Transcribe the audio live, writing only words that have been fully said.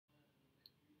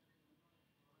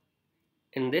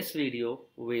In this video,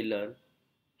 we learn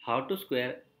how to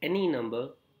square any number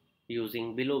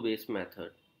using below base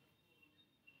method.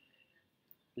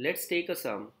 Let's take a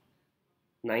sum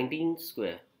 19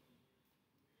 square.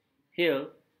 Here,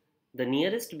 the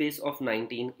nearest base of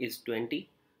 19 is 20.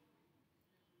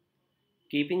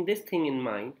 Keeping this thing in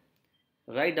mind,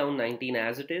 write down 19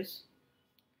 as it is.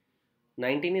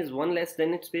 19 is 1 less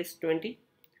than its base 20.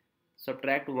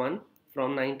 Subtract 1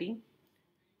 from 19.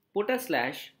 Put a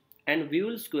slash and we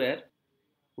will square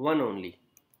 1 only.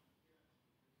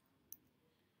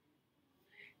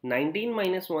 19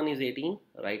 minus 1 is 18.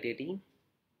 Write 18.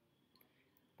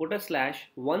 Put a slash.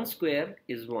 1 square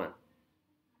is 1.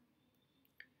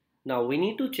 Now we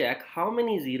need to check how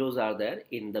many zeros are there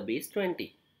in the base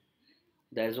 20.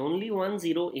 There is only one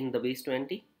zero in the base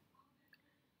 20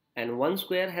 and 1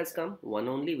 square has come, 1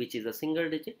 only, which is a single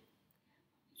digit.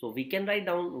 So we can write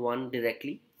down 1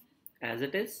 directly as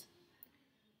it is,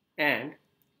 and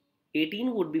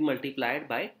 18 would be multiplied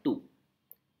by 2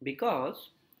 because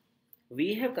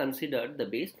we have considered the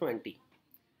base 20.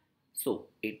 So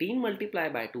 18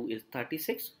 multiplied by 2 is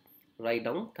 36. Write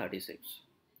down 36.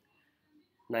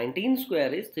 19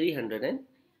 square is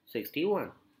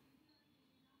 361.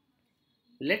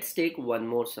 Let's take one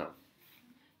more sum.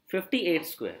 58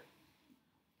 square.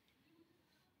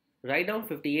 Write down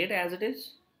 58 as it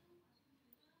is.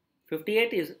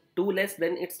 58 is 2 less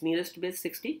than its nearest base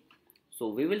 60. So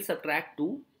we will subtract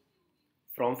 2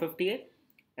 from 58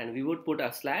 and we would put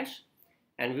a slash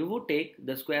and we would take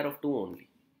the square of 2 only.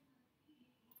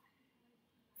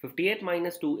 58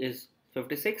 minus 2 is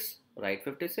 56. Write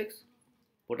 56.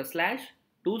 Put a slash.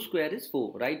 2 square is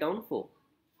 4. Write down 4.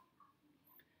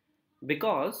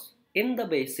 Because in the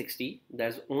base 60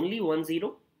 there's only one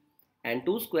zero and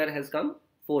 2 square has come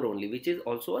 4 only, which is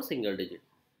also a single digit.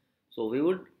 So we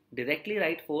would directly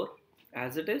write 4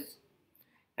 as it is,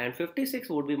 and 56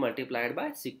 would be multiplied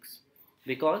by 6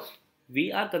 because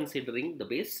we are considering the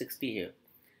base 60 here.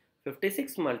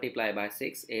 56 multiplied by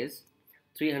 6 is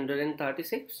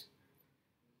 336.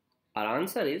 Our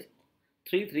answer is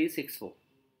 3364.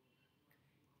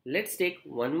 Let's take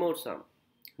one more sum.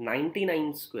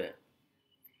 99 square.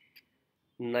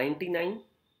 99,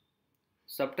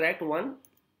 subtract 1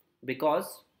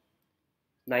 because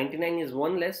 99 is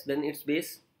 1 less than its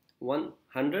base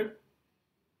 100.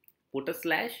 Put a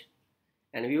slash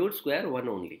and we would square 1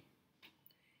 only.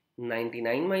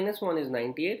 99 minus 1 is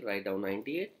 98. Write down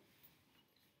 98.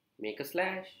 Make a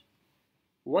slash.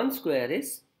 1 square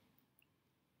is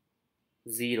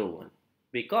 01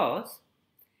 because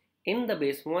in the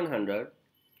base 100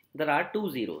 there are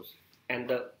 2 zeros and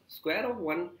the square of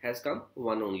 1 has come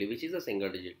 1 only, which is a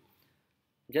single digit.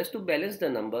 Just to balance the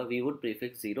number, we would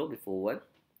prefix 0 before 1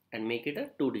 and make it a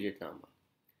 2-digit number.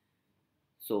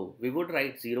 So we would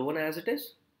write 01 as it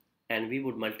is and we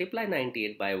would multiply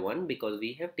 98 by 1 because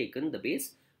we have taken the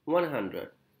base 100.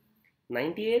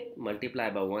 98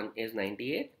 multiplied by 1 is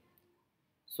 98.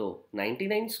 So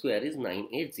 99 square is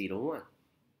 9801.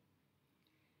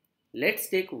 Let's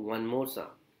take one more sum.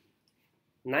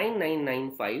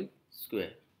 9995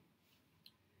 square.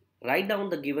 Write down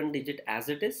the given digit as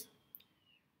it is,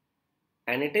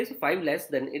 and it is 5 less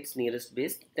than its nearest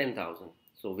base 10,000.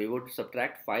 So we would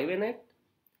subtract 5 in it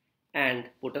and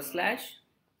put a slash.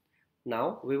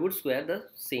 Now we would square the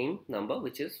same number,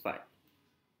 which is 5.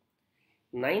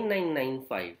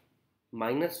 9995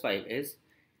 minus 5 is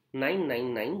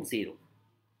 9990.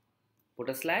 Put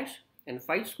a slash and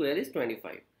 5 square is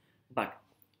 25. But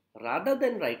rather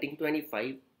than writing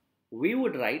 25, we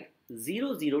would write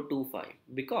 0025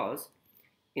 because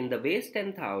in the base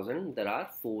 10,000 there are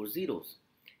 4 zeros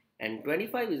and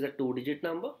 25 is a 2-digit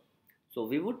number. So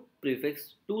we would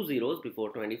prefix 2 zeros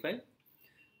before 25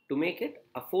 to make it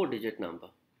a 4-digit number.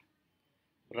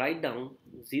 Write down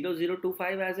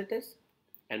 0025 as it is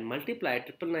and multiply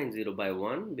 9990 by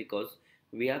 1 because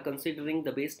we are considering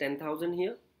the base 10,000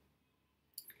 here.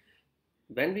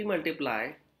 When we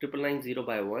multiply 9990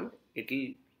 by 1, it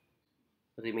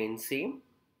will remain same.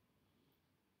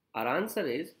 Our answer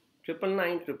is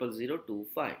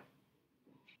 9990025.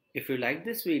 If you like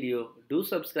this video, do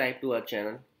subscribe to our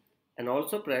channel and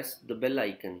also press the bell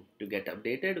icon to get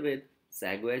updated with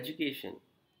Sago Education.